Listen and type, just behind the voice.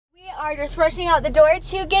are just rushing out the door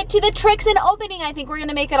to get to the Trixin opening. I think we're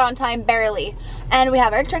gonna make it on time, barely. And we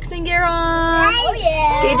have our Trixin gear on. Oh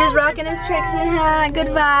yeah. Gage is rocking his Trixin hat. Good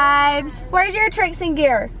vibes. Where's your Trixin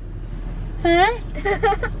gear? Huh?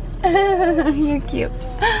 You're cute.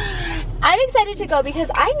 I'm excited to go because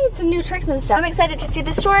I need some new Trixin stuff. I'm excited to see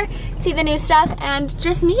the store, see the new stuff, and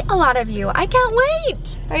just meet a lot of you. I can't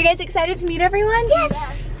wait. Are you guys excited to meet everyone?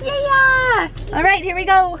 Yes. Yeah. All right, here we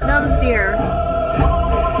go. Those deer.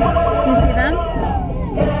 You see them?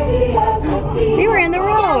 They were in the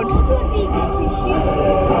road.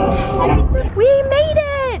 We made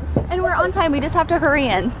it! And we're on time. We just have to hurry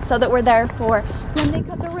in so that we're there for when they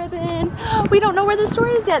cut the ribbon. We don't know where the store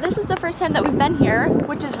is yet. This is the first time that we've been here,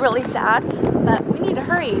 which is really sad, but we need to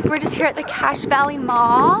hurry. We're just here at the Cache Valley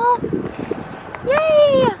Mall.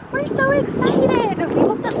 Yay! We're so excited. We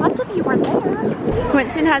hope that lots of you are there.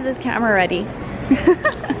 Winston has his camera ready.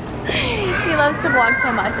 He loves to vlog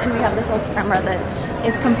so much, and we have this old camera that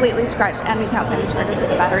is completely scratched and we can't find a charger to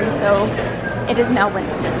the battery, so it is now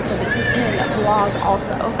Winston so that he can vlog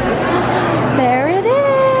also. There it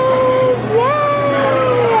is!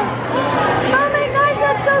 Yay! Oh my gosh,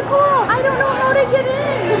 that's so cool! I don't know how to get in!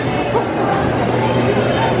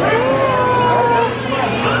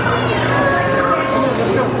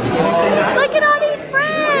 Look at all these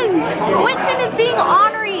friends! Winston is being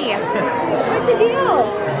ornery! What's the deal?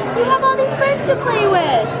 You have all these friends to play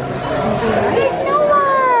with! There's no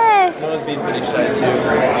one! Noah's being pretty shy too.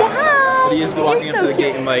 Say hi! But he is walking up to the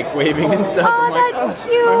gate and like waving and stuff. Oh, that's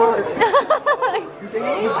cute!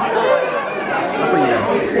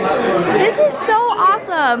 This is so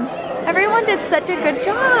awesome! Everyone did such a good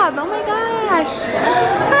job! Oh my gosh!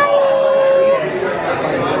 Hi!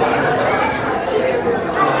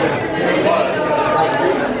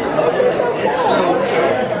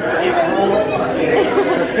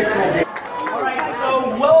 Alright, so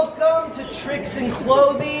welcome to Trixin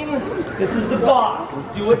Clothing. This is the boss.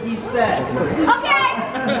 Do what he says. Okay!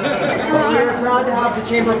 We're proud to have the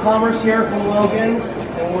Chamber of Commerce here from Logan,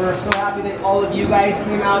 and we're so happy that all of you guys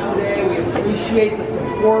came out today. We appreciate the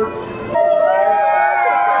support.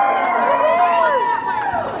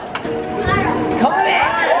 Come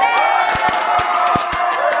in!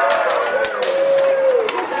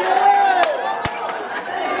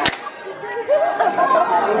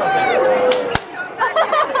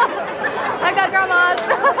 I got grandma's.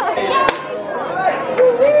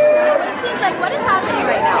 Winston's like, what is happening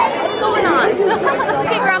right now? What's going on?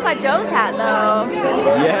 Look at Grandpa Joe's hat though.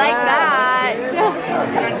 Yeah. Like that.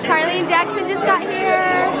 Carly and Jackson just got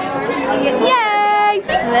here. Yay!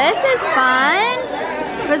 This is fun.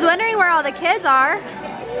 I was wondering where all the kids are.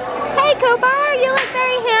 Hey Cooper, you look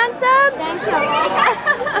very handsome. Thank you.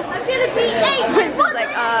 I'm gonna be 8. Winston's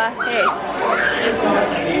like, hey.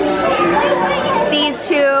 These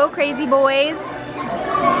two crazy boys.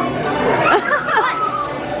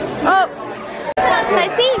 Oh,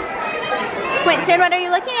 let's see. Winston, what are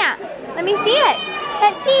you looking at? Let me see it.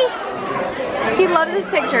 Let's see. He loves this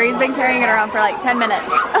picture. He's been carrying it around for like 10 minutes.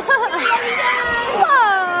 Whoa.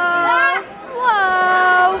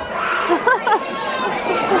 Whoa.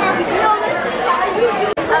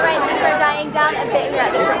 Alright, things are dying down a bit here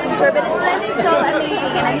at the Trixin store, but it's been so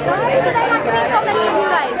amazing, and I'm so happy that I got to meet so many of you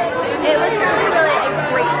guys. It was really, really a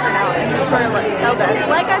great turnout, and the store looks so good.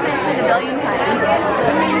 Like I've mentioned a billion times.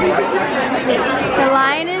 The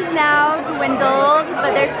line is now dwindled,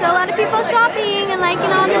 but there's still a lot of people shopping and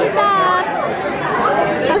liking all the stuff.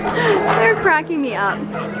 They're cracking me up.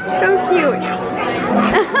 So cute.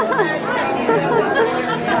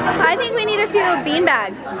 I think we need a few bean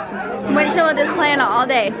bags. Winston will just play in it all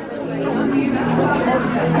day.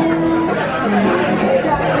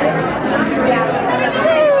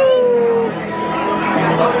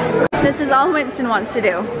 This is all Winston wants to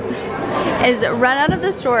do, is run out of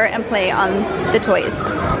the store and play on the toys.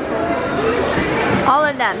 All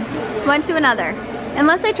of them, just one to another,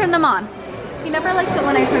 unless I turn them on. He never likes it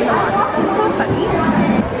when I turn them on. That's so funny.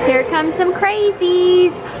 Here come some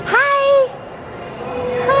crazies. Hi!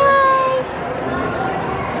 Hi!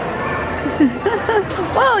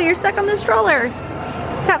 Whoa, you're stuck on the stroller. Is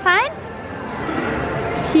that fun?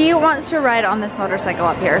 He wants to ride on this motorcycle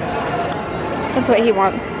up here. That's what he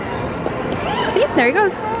wants. See, there he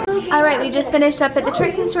goes. All right, we just finished up at the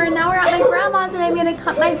Trixin store and now we're at my grandma's and I'm gonna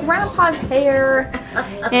cut my grandpa's hair.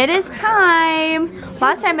 It is time.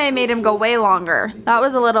 Last time I made him go way longer. That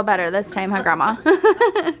was a little better this time, huh, Grandma?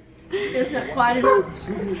 Isn't it quite as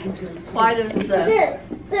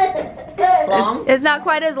long? It's not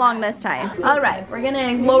quite as long this time. All right, we're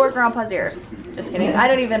gonna lower Grandpa's ears. Just kidding. I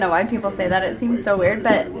don't even know why people say that. It seems so weird,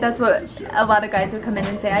 but that's what a lot of guys would come in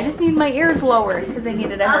and say. I just need my ears lowered because they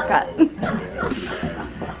needed a haircut.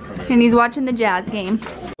 And he's watching the Jazz game.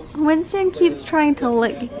 Winston keeps trying to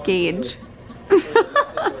lick Gage. What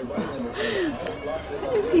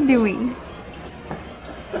is he doing?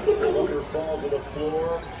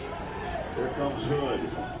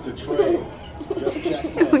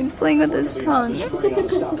 He's playing with his tongue.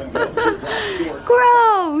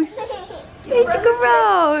 Gross! It's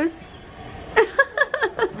gross!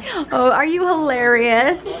 Oh, are you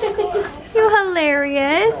hilarious? You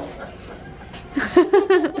hilarious?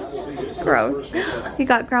 Gross. We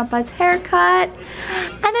got Grandpa's haircut.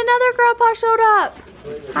 And another Grandpa showed up.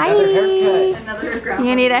 Hi.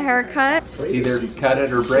 You need a haircut? It's either cut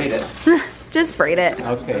it or braid it. Just braid it.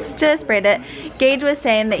 Okay. Just braid it. Gage was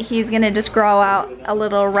saying that he's gonna just grow out a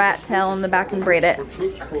little rat tail in the back and braid it.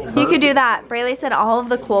 You could do that. Brayley said all of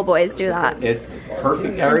the cool boys do that. It's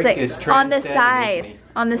perfect. Eric It's is like trying on the side.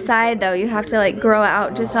 On the side though, you have to like grow it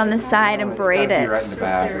out just on the side and braid it. Right in the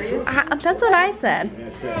back. That's what I said.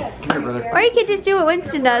 Come here, brother. Or you could just do what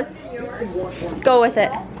Winston does. Just go with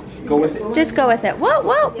it. Just go with it. Just go with it. Whoa,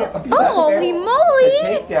 whoa. Holy moly.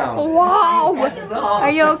 Takedown. Wow.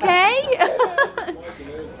 Are you okay?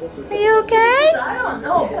 Are you okay? I don't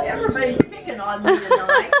know. Everybody's picking on me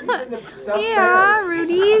tonight. Yeah,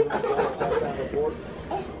 Rudy's.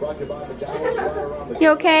 You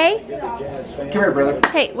okay? Come here, brother.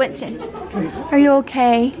 Hey, Winston. Are you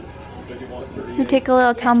okay? You take a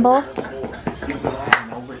little tumble?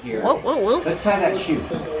 Over here. Whoa, whoa, whoa. Let's tie that shoe.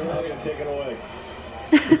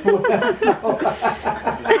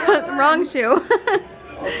 Wrong shoe.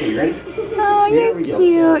 Okay, you ready? Oh, Here you're we go.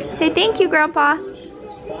 cute. Say thank you, Grandpa.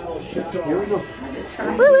 Here we go.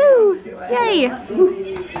 Woo woo! Yay!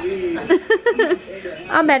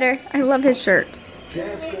 I'm better. I love his shirt.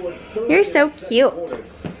 You're so cute.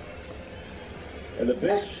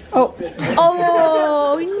 Oh.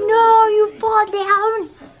 Oh no, you fall down.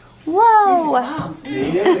 Whoa.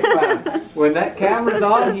 He is a clown. When that camera's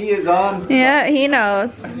on, he is on. Yeah, he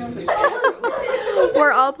knows.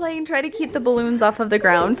 We're all playing try to keep the balloons off of the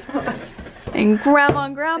ground. And Grandma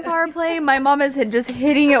and Grandpa are playing. My mom is just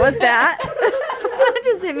hitting it with that.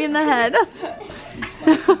 Just hit me in the head.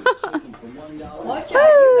 Watch out,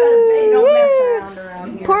 you gotta pay, don't mess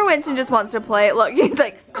around here. Poor Winston just wants to play. Look, he's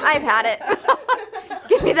like, I've had it.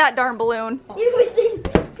 Give me that darn balloon.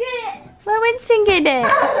 Let Winston get it.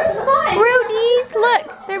 Rudy's,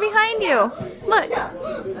 look, they're behind you. Look.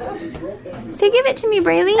 Say, give it to me,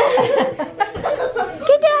 Brayley. Get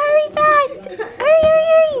it, hurry fast. Hurry,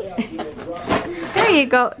 hurry, hurry. There you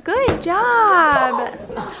go. Good job.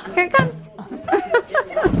 Here it comes.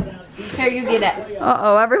 Here, you get it.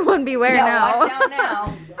 Uh-oh, everyone beware now. Watch out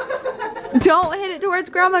now. Don't hit it towards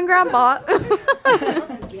Grandma and Grandpa.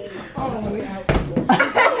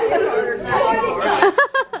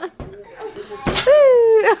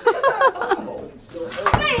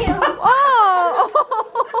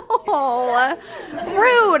 Oh,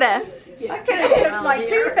 rude. I could have took my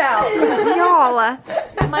tooth out. Y'all,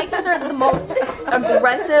 my kids are the most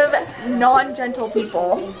aggressive, non-gentle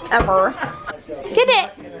people ever. Get it,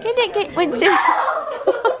 Winston.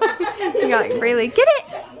 You got it, Brayley. Get it.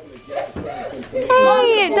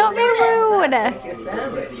 Hey, don't be rude.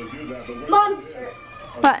 Mom.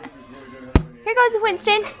 What? Here goes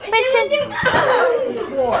Winston.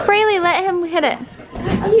 Brayley, let him hit it.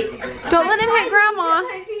 Don't let him hit Grandma.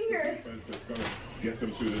 Get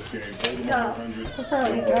them through this game. Hold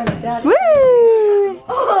them Woo!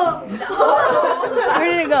 Where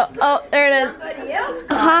did it go? Oh, there it is.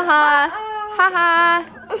 Ha ha. Ha ha.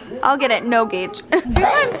 I'll get it. No, Gage. Here it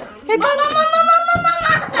comes. Here it comes.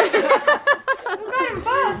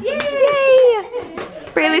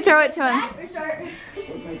 Yay! Brayley, throw it to him.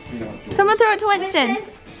 Someone throw it to Winston.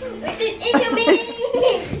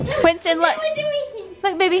 Winston, look.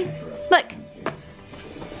 Look, baby. Look.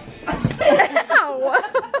 Ow.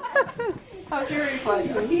 How's your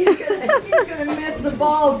reflex? He's gonna miss the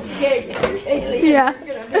ball gate. Yeah.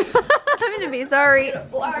 I'm gonna be sorry.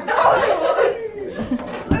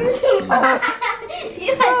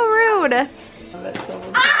 So rude.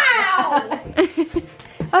 Ow!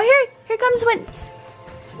 Oh, here comes Winston.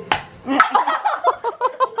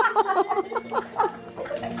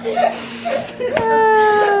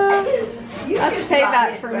 That's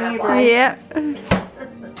payback for me, bro. Yep.